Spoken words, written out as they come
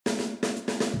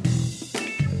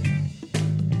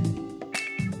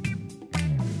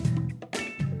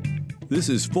This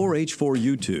is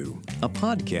 4H4U2, a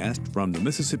podcast from the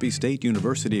Mississippi State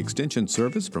University Extension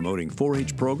Service promoting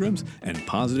 4-H programs and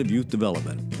positive youth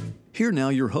development. Here now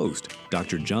your host,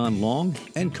 Dr. John Long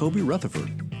and Kobe Rutherford.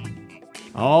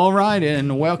 All right,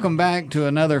 and welcome back to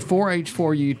another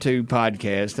 4H4U2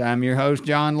 podcast. I'm your host,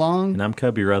 John Long. And I'm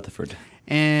Kobe Rutherford.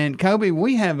 And Kobe,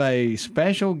 we have a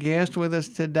special guest with us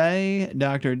today,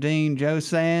 Dr. Dean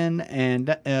Jousan.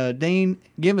 And Dean,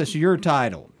 give us your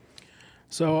title.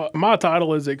 So my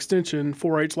title is Extension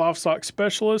 4-H Livestock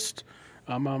Specialist.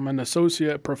 I'm an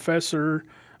associate professor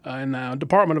in the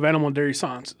Department of Animal and Dairy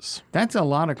Sciences. That's a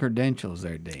lot of credentials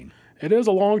there, Dean. It is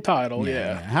a long title,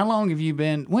 yeah. How long have you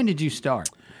been? When did you start?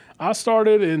 I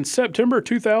started in September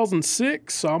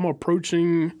 2006, so I'm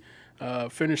approaching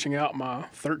finishing out my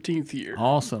 13th year.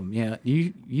 Awesome, yeah.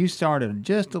 You started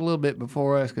just a little bit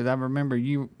before us because I remember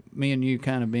me and you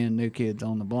kind of being new kids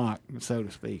on the block, so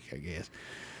to speak, I guess.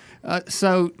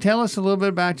 So tell us a little bit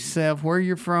about yourself, where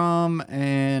you're from,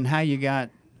 and how you got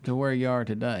to where you are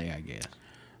today, I guess.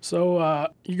 So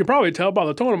you can probably tell by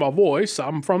the tone of my voice,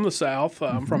 I'm from the South.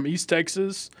 I'm from East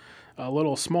Texas, a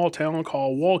little small town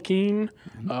called Joaquin,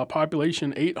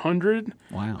 population 800.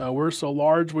 Wow. We're so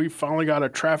large, we finally got a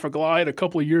traffic light a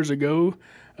couple of years ago.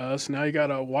 So now you got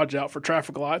to watch out for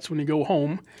traffic lights when you go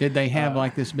home. Did they have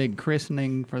like this big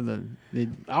christening for the...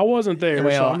 I wasn't there,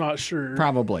 well, so I'm not sure.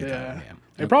 Probably. Yeah.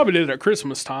 They probably did it at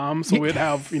Christmas time, so we'd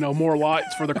have more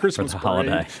lights for the Christmas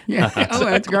holiday. Yeah. Oh,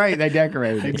 that's great. They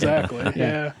decorated it. Exactly.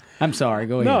 Yeah. I'm sorry.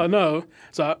 Go ahead. No.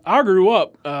 So I grew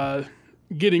up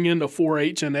getting into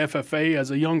 4-H and FFA as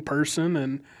a young person,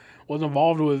 and was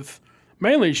involved with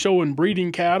mainly showing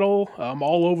breeding cattle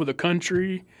all over the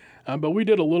country. But we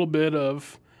did a little bit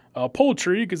of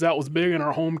poultry because that was big in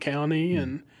our home county,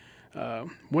 and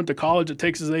went to college at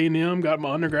Texas A&M, got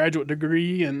my undergraduate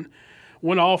degree, and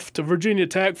went off to Virginia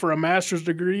Tech for a master's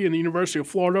degree in the University of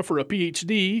Florida for a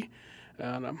PhD.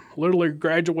 And I literally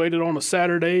graduated on a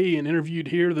Saturday and interviewed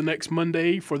here the next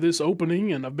Monday for this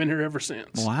opening, and I've been here ever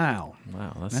since. Wow.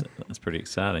 That's pretty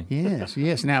exciting.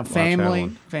 Yes. Now,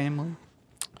 family.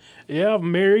 Yeah, I've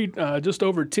married just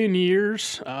over 10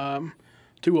 years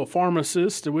to a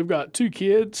pharmacist, and we've got 2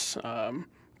 kids.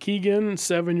 Keegan,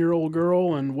 7-year-old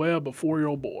girl, and Webb, a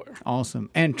 4-year-old boy. Awesome.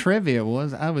 And trivia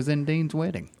was I was in Dean's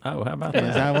wedding. Oh, how about that?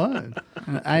 Yes, I was.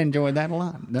 I enjoyed that a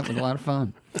lot. That was a lot of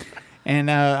fun.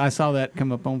 And I saw that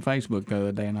come up on Facebook the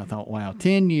other day, and I thought, wow,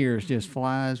 10 years just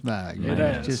flies by.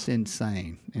 It's just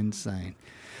insane. Well,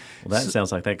 that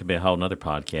sounds like that could be a whole nother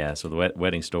podcast with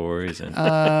wedding stories. And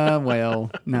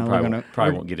well, no,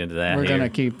 probably won't get into that. We're going to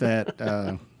keep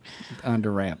that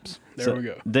under wraps. There we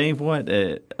go. Dean, what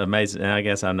amazing, and I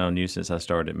guess I've known you since I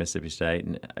started at Mississippi State,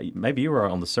 and maybe you were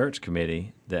on the search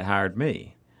committee that hired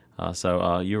me.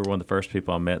 So you were one of the first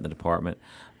people I met in the department.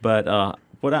 But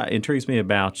what intrigues me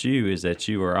about you is that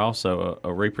you were also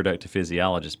a reproductive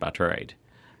physiologist by trade.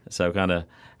 So kind of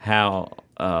how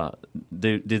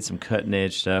did some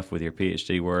cutting-edge stuff with your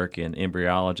PhD work in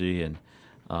embryology, and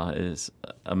it's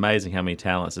amazing how many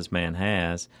talents this man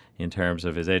has in terms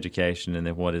of his education and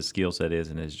then what his skill set is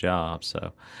in his job.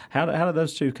 So how do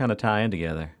those two kind of tie in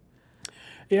together?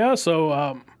 Yeah,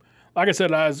 so like I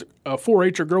said, as a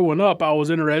 4-H'er growing up, I was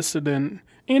interested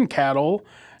in cattle.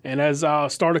 And as I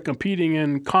started competing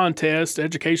in contests,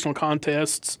 educational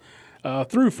contests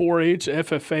through 4-H,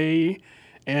 FFA,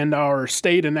 and our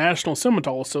state and national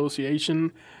Simmental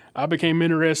Association, I became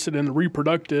interested in the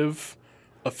reproductive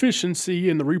efficiency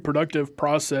and the reproductive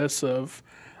process of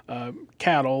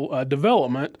cattle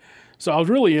development. So I was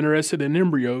really interested in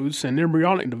embryos and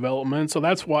embryonic development. So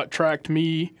that's what attracted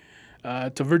me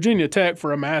to Virginia Tech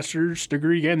for a master's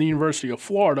degree and the University of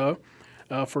Florida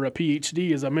for a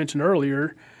PhD, as I mentioned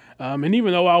earlier. And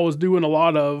even though I was doing a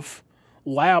lot of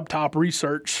lab-type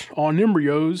research on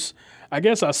embryos, I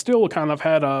guess I still kind of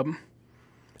had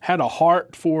a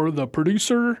heart for the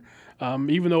producer.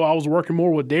 Even though I was working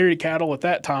more with dairy cattle at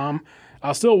that time,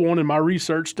 I still wanted my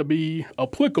research to be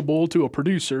applicable to a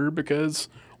producer, because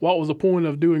what was the point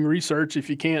of doing research if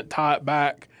you can't tie it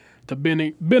back to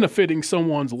benefiting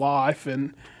someone's life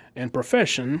and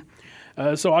profession?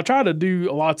 So I try to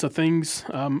do lots of things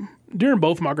during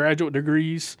both my graduate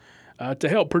degrees to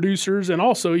help producers and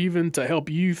also even to help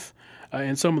youth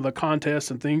in some of the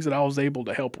contests and things that I was able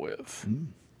to help with.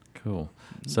 Cool.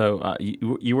 So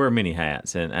you wear many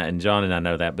hats, and John and I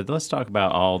know that, but let's talk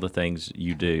about all the things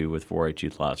you do with 4-H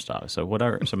Youth Livestock. So what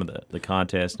are some of the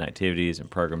contests and activities and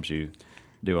programs you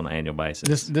do on an annual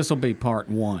basis? This will be part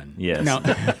 1. Yes. No.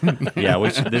 Yeah,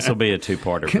 this will be a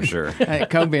 2-parter for sure. Hey,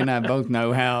 Kobe and I both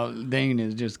know how Dean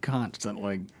is just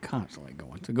constantly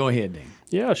going. So go ahead, Dean.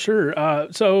 Yeah, sure.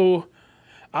 So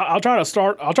I'll try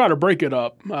to break it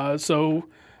up.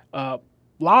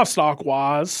 Livestock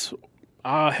wise,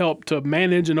 I help to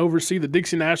manage and oversee the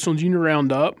Dixie National Junior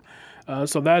Roundup.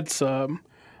 So that's the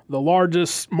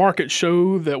largest market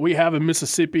show that we have in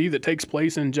Mississippi that takes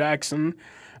place in Jackson.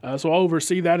 So I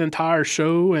oversee that entire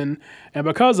show, and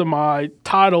because of my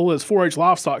title as 4-H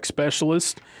livestock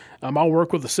specialist, I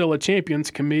work with the Sale of Champions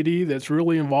committee that's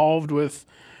really involved with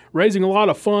raising a lot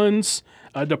of funds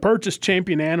to purchase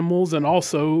champion animals, and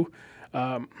also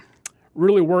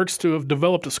really works to have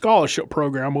developed a scholarship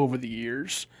program over the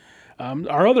years.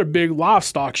 Our other big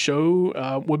livestock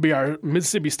show would be our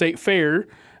Mississippi State Fair,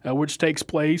 which takes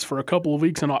place for a couple of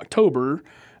weeks in October.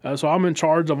 So I'm in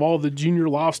charge of all the junior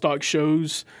livestock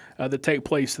shows that take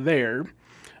place there.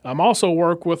 I also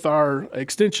work with our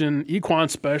extension equine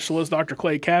specialist, Dr.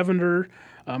 Clay Cavender.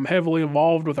 I'm heavily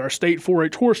involved with our state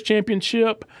 4-H horse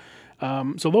championship.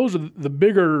 So those are the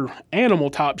bigger animal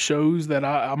type shows that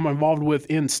I'm involved with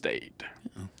in state.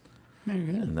 Very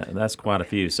good. And that's quite a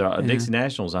few. So Dixie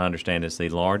Nationals, I understand, is the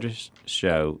largest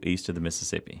show east of the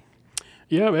Mississippi.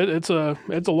 Yeah, it's a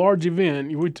large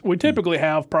event. We typically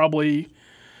have probably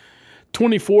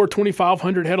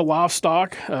 2,500 head of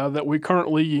livestock that we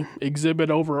currently exhibit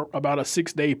over about a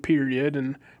 6-day period,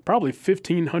 and probably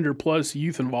 1,500 plus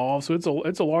youth involved. So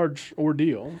it's a large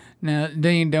ordeal. Now,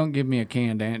 Dean, don't give me a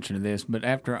canned answer to this, but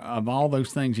of all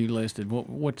those things you listed,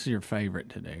 what's your favorite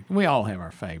today? We all have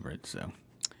our favorites, so.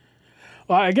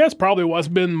 Well, I guess probably what's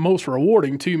been most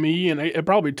rewarding to me, and it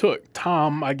probably took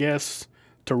time, I guess,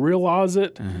 to realize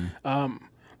it,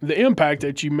 the impact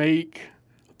that you make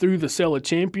through the Sale of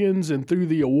Champions and through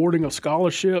the awarding of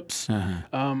scholarships.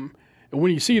 And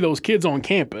when you see those kids on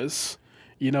campus,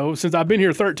 since I've been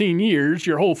here 13 years,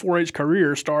 your whole 4-H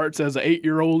career starts as an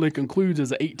 8-year-old and concludes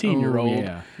as an 18-year-old.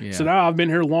 Yeah. So now I've been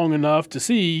here long enough to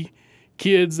see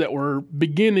kids that were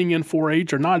beginning in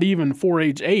 4-H or not even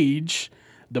 4-H age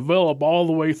develop all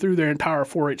the way through their entire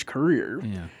 4-H career.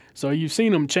 Yeah. So you've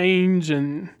seen them change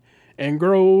and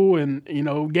grow and,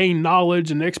 gain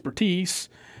knowledge and expertise.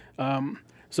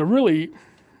 So really,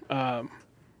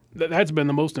 that's been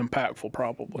the most impactful,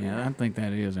 probably. Yeah, I think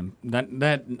that is, and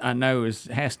that I know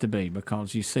has to be,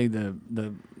 because you see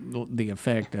the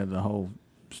effect of the whole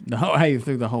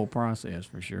through the whole process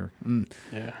for sure.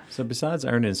 Yeah. So besides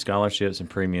earning scholarships and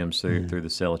premiums through the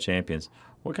Sale of Champions,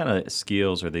 what kind of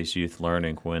skills are these youth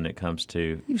learning when it comes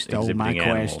to You stole exhibiting my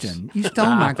animals? question. You stole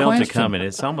my I felt question. it coming.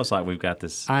 It's almost like we've got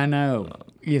this. I know.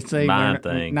 You see, mind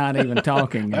we're thing. not even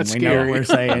talking, and That's we know what scary. we're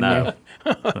saying. No.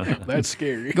 That's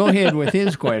scary. Go ahead with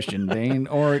his question, Dean,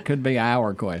 or it could be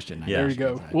our question. Yeah. There you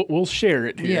go. We'll share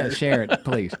it here. Yeah, share it,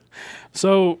 please.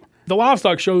 So the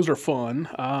livestock shows are fun,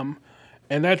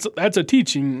 and that's a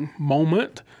teaching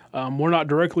moment. We're not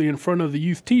directly in front of the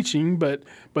youth teaching, but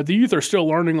the youth are still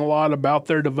learning a lot about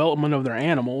their development of their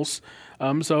animals.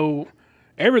 So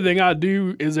everything I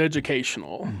do is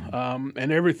educational,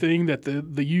 and everything that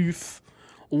the youth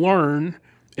learn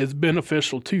is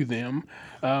beneficial to them.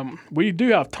 We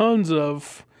do have tons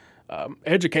of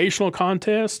educational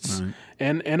contests,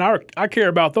 and I care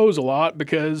about those a lot,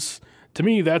 because to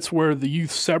me that's where the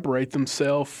youth separate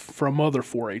themselves from other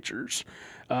 4-Hers.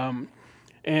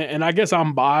 And I guess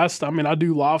I'm biased. I mean, I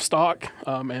do livestock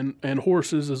and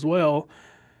horses as well.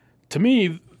 To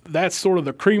me, that's sort of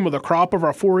the cream of the crop of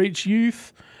our 4-H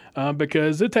youth,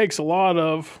 because it takes a lot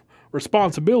of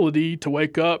responsibility to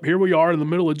wake up. Here we are in the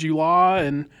middle of July,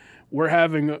 and we're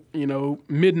having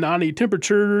mid-90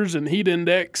 temperatures and heat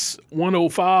index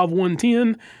 105,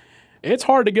 110. It's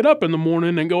hard to get up in the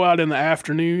morning and go out in the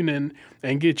afternoon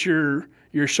and get your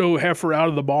show heifer out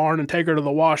of the barn and take her to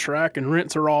the wash rack and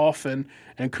rinse her off and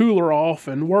cool her off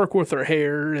and work with her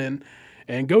hair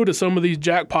and go to some of these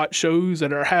jackpot shows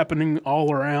that are happening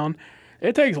all around.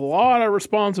 It takes a lot of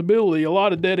responsibility, a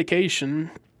lot of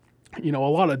dedication, a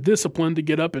lot of discipline to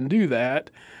get up and do that.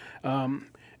 And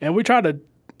we try to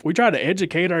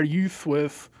educate our youth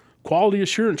with quality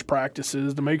assurance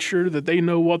practices to make sure that they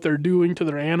know what they're doing to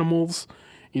their animals,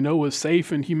 is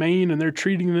safe and humane, and they're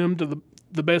treating them to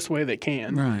the best way they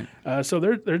can. Right. So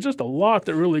there's just a lot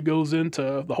that really goes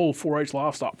into the whole 4-H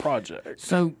livestock project.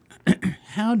 So,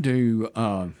 how do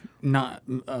I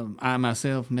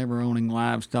myself never owning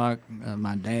livestock?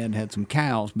 My dad had some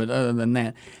cows, but other than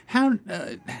that, how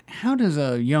does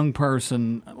a young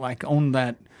person, like on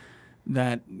that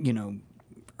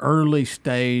early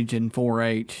stage in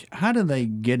 4-H, how do they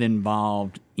get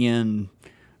involved in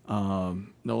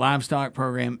the livestock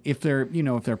program if their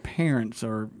parents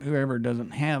or whoever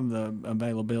doesn't have the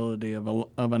availability of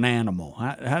an animal?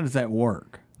 How does that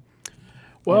work?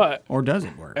 Well, or does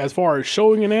it work? as far as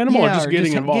showing an animal or just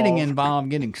getting involved? Getting involved,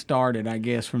 getting started, I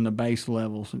guess, from the base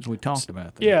level, since we talked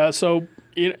about that. Yeah, so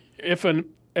if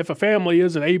a family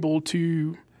isn't able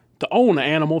to own an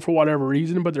animal for whatever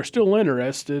reason, but they're still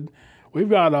interested, we've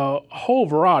got a whole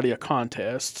variety of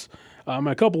contests.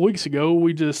 A couple weeks ago,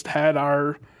 we just had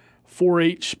our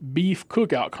 4-H beef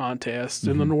cookout contest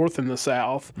in the North and the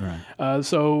South. Right.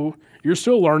 So you're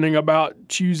still learning about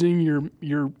choosing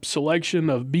your selection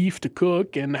of beef to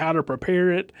cook and how to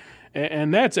prepare it,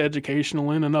 and that's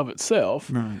educational in and of itself.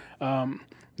 Right.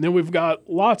 Then we've got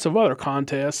lots of other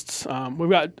contests. We've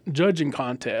got judging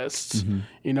contests,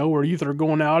 where youth are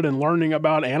going out and learning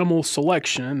about animal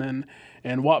selection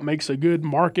and what makes a good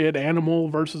market animal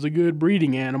versus a good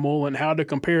breeding animal, and how to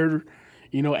compare,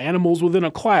 animals within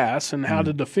a class, and how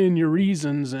to defend your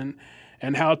reasons, and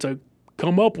how to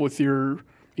come up with your,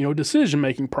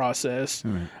 decision-making process.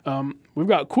 We've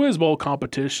got quiz bowl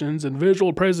competitions and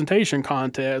visual presentation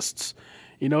contests.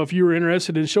 If you were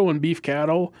interested in showing beef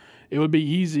cattle, it would be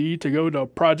easy to go to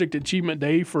Project Achievement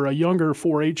Day for a younger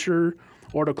 4-H'er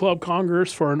or to Club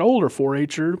Congress for an older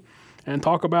 4-H'er and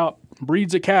talk about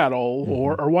breeds of cattle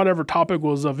or whatever topic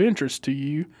was of interest to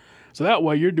you. So that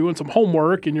way you're doing some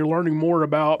homework and you're learning more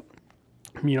about,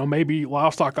 maybe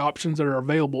livestock options that are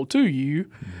available to you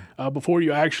before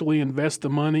you actually invest the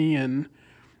money and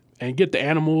get the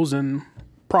animals and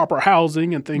proper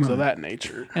housing and things of that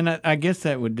nature. And I guess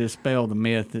that would dispel the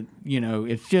myth that,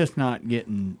 it's just not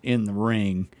getting in the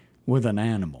ring with an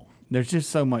animal. There's just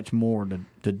so much more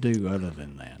to do other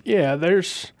than that. Yeah,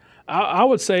 I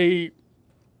would say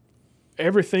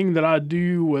everything that I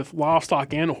do with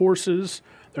livestock and horses,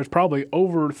 there's probably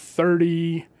over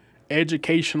 30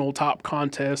 educational top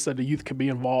contests that a youth could be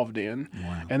involved in.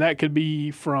 Wow. And that could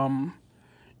be from,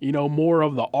 more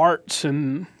of the arts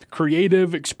and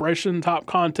creative expression top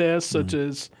contests, such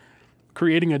as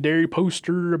creating a dairy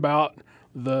poster about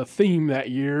the theme that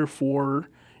year for,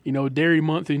 Dairy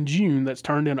Month in June that's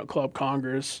turned in at Club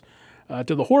Congress.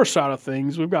 To the horse side of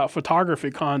things, we've got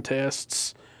photography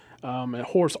contests and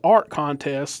horse art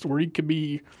contests where you could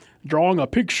be drawing a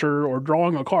picture or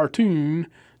drawing a cartoon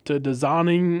to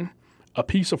designing a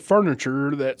piece of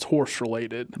furniture that's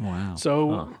horse-related. Wow.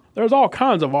 So there's all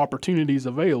kinds of opportunities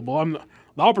available.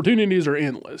 The opportunities are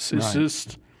endless. It's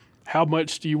just how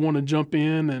much do you want to jump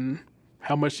in and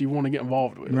how much do you want to get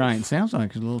involved with. Right. It sounds like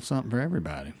it's a little something for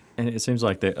everybody. And it seems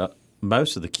like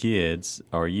most of the kids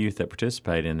or youth that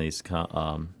participate in these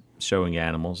showing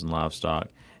animals and livestock,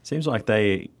 it seems like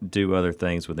they do other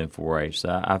things within 4-H.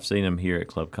 So I've seen them here at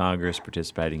Club Congress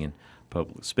participating in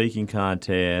public speaking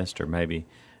contest or maybe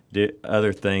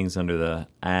other things under the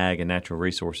Ag and Natural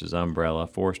Resources umbrella,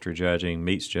 forestry judging,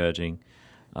 meats judging.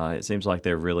 It seems like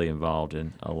they're really involved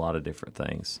in a lot of different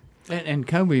things. And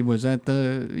Kobe was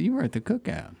you were at the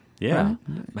cookout. Yeah.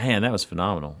 Right? Man, that was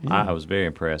phenomenal. Yeah. I was very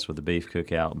impressed with the beef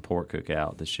cookout and pork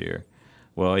cookout this year.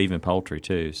 Well, even poultry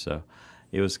too. So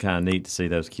it was kind of neat to see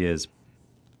those kids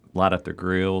light up their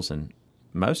grills, and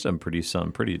most of them produce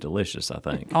something pretty delicious, I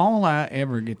think. All I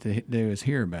ever get to do is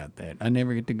hear about that. I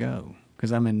never get to go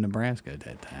because I'm in Nebraska at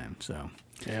that time. So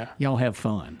y'all have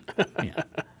fun. Yeah.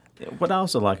 What I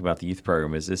also like about the youth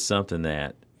program is it's something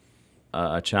that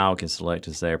a child can select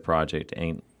as their project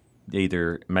and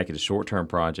either make it a short-term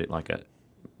project like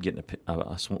getting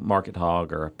a market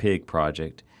hog or a pig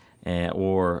project,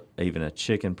 or even a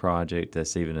chicken project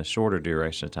that's even a shorter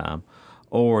duration of time,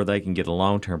 or they can get a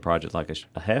long-term project like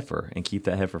a heifer and keep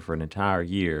that heifer for an entire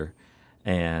year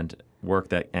and work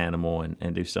that animal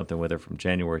and do something with her from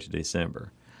January to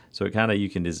December. So you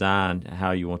can design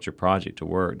how you want your project to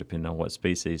work depending on what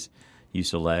species you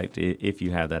select if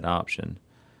you have that option,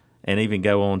 and even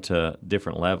go on to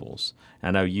different levels. I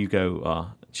know you go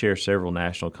chair several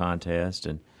national contests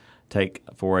and take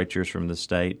 4-H'ers from the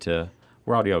state to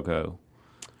where all do y'all go?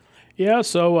 Yeah,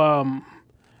 so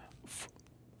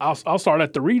I'll start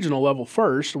at the regional level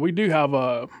first. We do have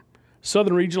a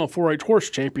Southern Regional 4-H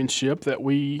Horse Championship that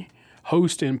we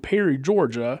host in Perry,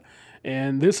 Georgia,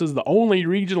 and this is the only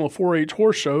regional 4-H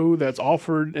horse show that's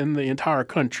offered in the entire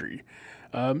country.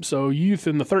 So youth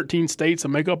in the 13 states that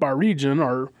make up our region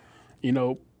are,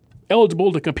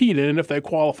 eligible to compete in if they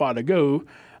qualify to go.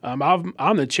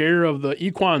 I'm the chair of the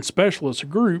equine specialist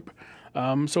group,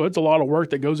 so it's a lot of work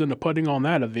that goes into putting on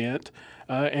that event.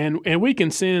 And we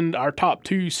can send our top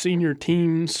 2 senior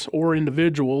teams or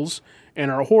individuals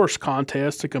in our horse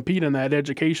contest to compete in that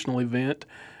educational event.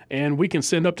 And we can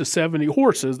send up to 70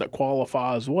 horses that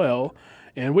qualify as well.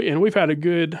 And we've had a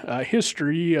good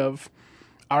history of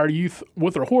our youth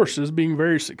with our horses being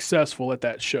very successful at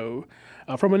that show.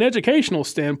 From an educational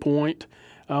standpoint,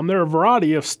 There are a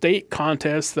variety of state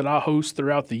contests that I host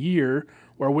throughout the year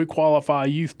where we qualify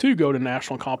youth to go to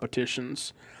national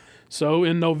competitions. So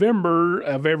in November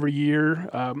of every year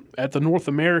at the North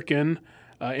American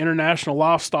International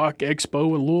Livestock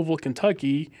Expo in Louisville,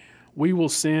 Kentucky, we will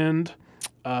send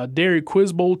a dairy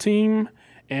quiz bowl team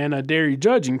and a dairy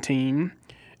judging team.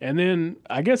 And then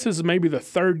I guess this is maybe the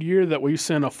third year that we've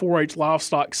sent a 4-H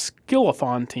livestock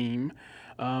skillathon team.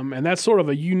 And that's sort of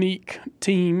a unique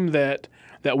team that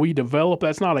we develop.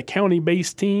 That's not a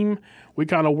county-based team. We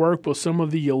kind of work with some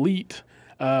of the elite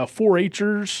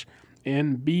 4-H'ers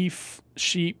in beef,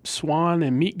 sheep, swine,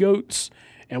 and meat goats.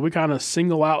 And we kind of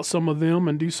single out some of them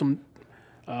and do some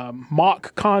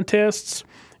mock contests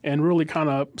and really kind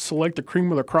of select the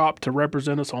cream of the crop to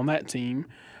represent us on that team.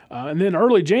 And then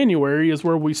early January is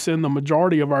where we send the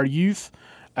majority of our youth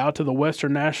out to the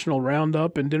Western National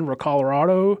Roundup in Denver,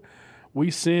 Colorado. We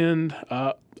send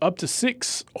up to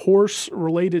 6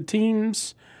 horse-related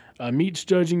teams, a meats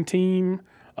judging team,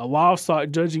 a livestock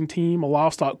judging team, a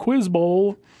livestock quiz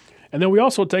bowl, and then we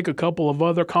also take a couple of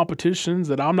other competitions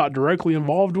that I'm not directly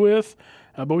involved with,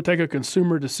 but we take a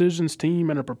consumer decisions team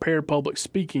and a prepared public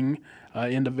speaking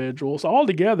individual. So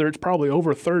altogether, it's probably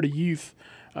over 30 youth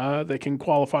that can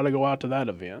qualify to go out to that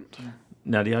event.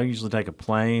 Now, do y'all usually take a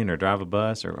plane or drive a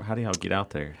bus, or how do y'all get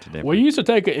out there to Denver? We used to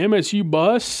take an MSU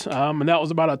bus, and that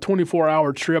was about a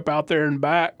 24-hour trip out there and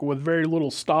back with very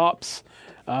little stops.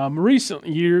 Recent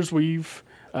years, we've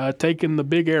taken the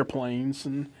big airplanes,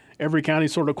 and every county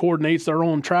sort of coordinates their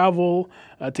own travel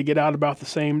to get out about the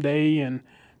same day. And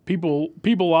people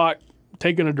like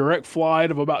taking a direct flight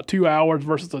of about 2 hours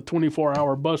versus a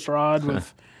 24-hour bus ride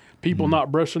with people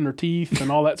not brushing their teeth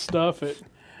and all that stuff.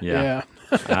 Yeah.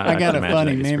 I got a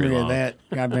funny memory of that.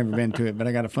 I've never been to it, but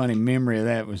I got a funny memory of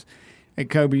that. Was, hey,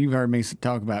 Kobe, you've heard me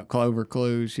talk about Clover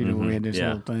Clues. You know, we had this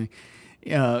little thing.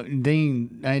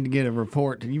 Dean, I had to get a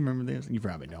report. Do you remember this? You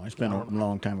probably don't. It's been a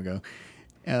long time ago.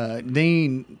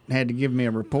 Dean had to give me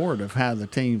a report of how the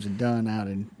teams had done out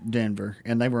in Denver,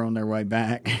 and they were on their way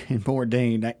back. And poor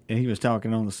Dean, he was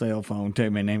talking on the cell phone to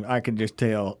me, and I could just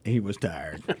tell he was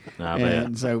tired.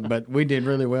 And so, but we did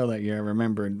really well that year, I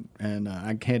remember, and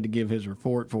I had to give his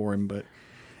report for him. But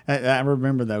I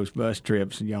remember those bus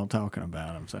trips and y'all talking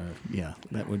about them. So yeah,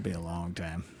 that would be a long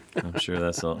time. I'm sure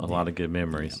that's a lot of good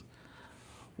memories. Yeah.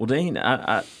 Well, Dean,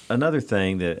 another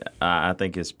thing that I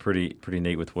think is pretty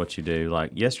neat with what you do,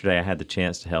 like yesterday I had the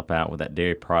chance to help out with that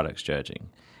dairy products judging.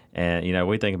 And, you know,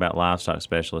 we think about livestock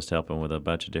specialists helping with a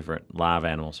bunch of different live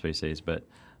animal species, but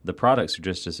the products are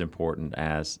just as important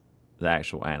as the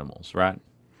actual animals, right?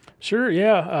 Sure,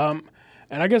 yeah.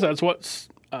 And I guess that's what's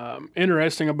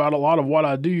interesting about a lot of what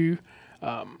I do.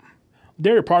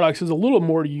 Dairy products is a little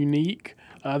more unique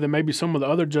than maybe some of the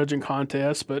other judging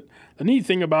contests. But the neat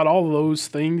thing about all of those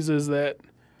things is that,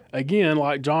 again,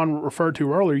 like John referred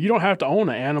to earlier, you don't have to own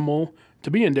an animal to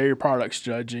be in dairy products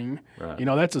judging. Right. You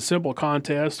know, that's a simple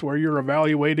contest where you're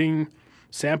evaluating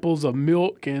samples of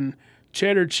milk and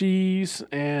cheddar cheese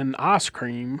and ice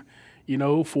cream, you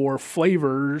know, for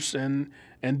flavors and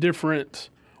different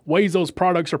ways those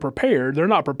products are prepared. They're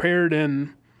not prepared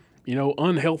in, you know,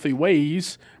 unhealthy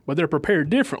ways, but they're prepared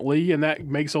differently, and that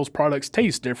makes those products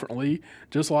taste differently.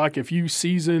 Just like if you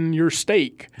season your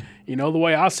steak, you know, the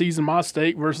way I season my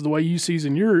steak versus the way you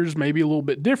season yours may be a little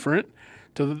bit different.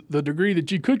 To the degree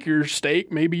that you cook your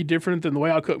steak may be different than the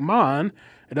way I cook mine.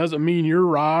 It doesn't mean you're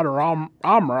right or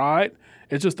I'm right.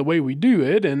 It's just the way we do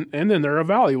it, and then they're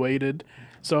evaluated.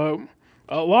 So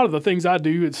a lot of the things I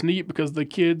do, it's neat because the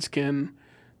kids can,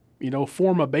 you know,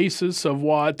 form a basis of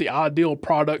what the ideal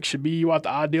product should be, what the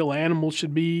ideal animal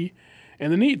should be.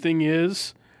 And the neat thing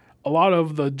is, a lot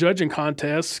of the judging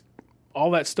contests,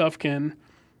 all that stuff can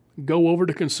go over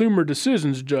to consumer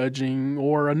decisions judging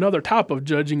or another type of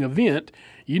judging event.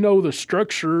 You know the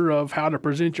structure of how to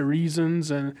present your reasons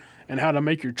and how to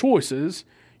make your choices.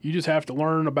 You just have to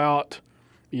learn about,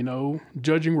 you know,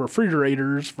 judging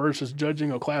refrigerators versus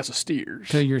judging a class of steers.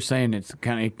 So you're saying it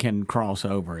can cross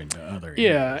over into other areas.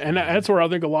 Yeah, and that's where I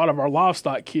think a lot of our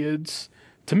livestock kids,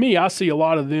 to me, I see a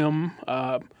lot of them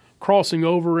crossing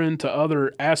over into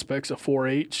other aspects of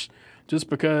 4-H just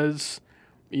because,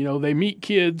 you know, they meet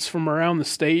kids from around the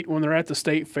state when they're at the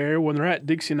state fair, when they're at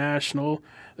Dixie National,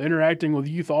 they're interacting with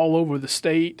youth all over the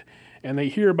state, and they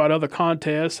hear about other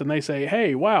contests, and they say,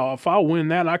 hey, wow, if I win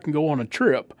that, I can go on a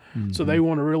trip. Mm-hmm. So they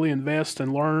want to really invest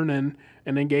and learn and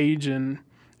engage in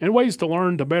ways to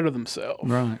learn to better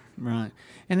themselves. Right.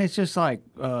 And it's just like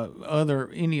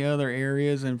any other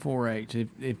areas in 4-H.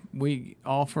 If we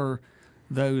offer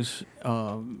those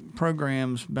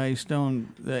programs based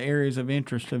on the areas of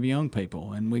interest of young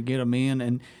people, and we get them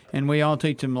in, and we all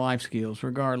teach them life skills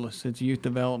regardless. It's youth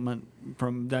development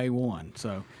from day one.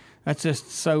 So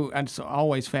that's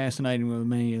always fascinating with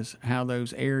me is how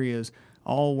those areas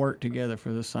all work together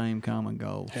for the same common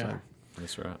goal. Yeah. So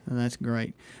That's right. that's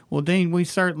great. Well, Dean, we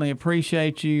certainly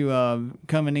appreciate you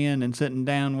coming in and sitting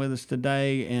down with us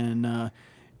today, and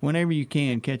whenever you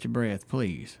can, catch a breath,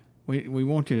 please. We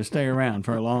want you to stay around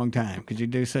for a long time because you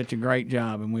do such a great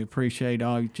job, and we appreciate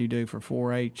all that you do for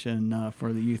 4-H and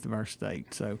for the youth of our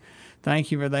state. So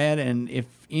thank you for that. And if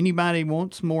anybody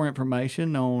wants more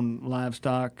information on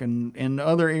livestock and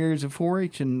other areas of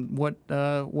 4-H and what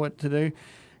to do,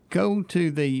 go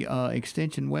to the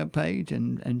Extension webpage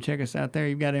and check us out there.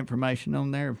 You've got information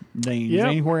on there, Dean. Yep. Is there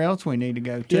anywhere else we need to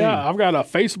go to? Yeah, I've got a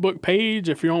Facebook page.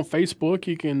 If you're on Facebook,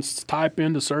 you can type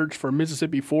in to search for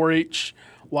Mississippi 4-H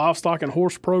Livestock and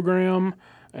Horse Program.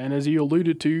 And as you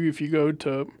alluded to, if you go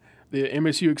to the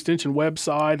MSU Extension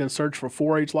website and search for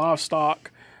 4-H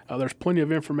Livestock, there's plenty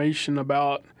of information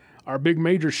about our big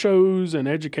major shows and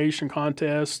education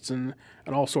contests and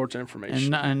all sorts of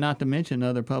information. And not to mention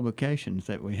other publications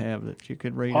that we have that you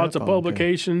could read. Lots of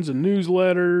publications and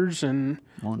newsletters and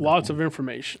Wonderful. lots of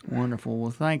information. Wonderful.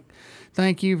 Well,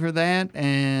 thank you for that.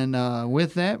 And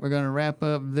with that, we're going to wrap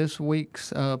up this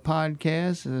week's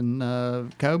podcast.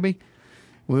 And Kobe,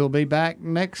 we'll be back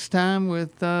next time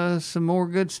with some more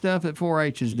good stuff that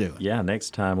 4-H is doing. Yeah,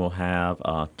 next time we'll have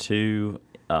two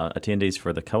attendees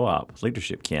for the co-op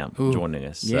leadership camp joining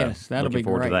us. So Yes, that'll be looking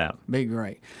forward great. to that. Be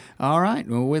great. All right.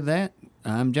 Well, with that,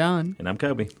 I'm John, And I'm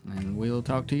Kobe. and we'll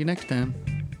talk to you next time.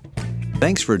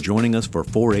 Thanks for joining us for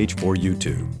 4-H for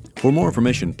You2. For more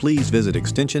information, please visit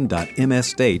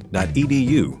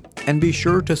extension.msstate.edu and be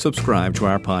sure to subscribe to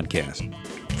our podcast.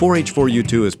 4-H for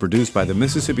You2 is produced by the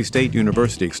Mississippi State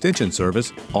University Extension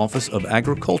Service, Office of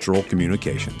Agricultural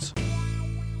Communications.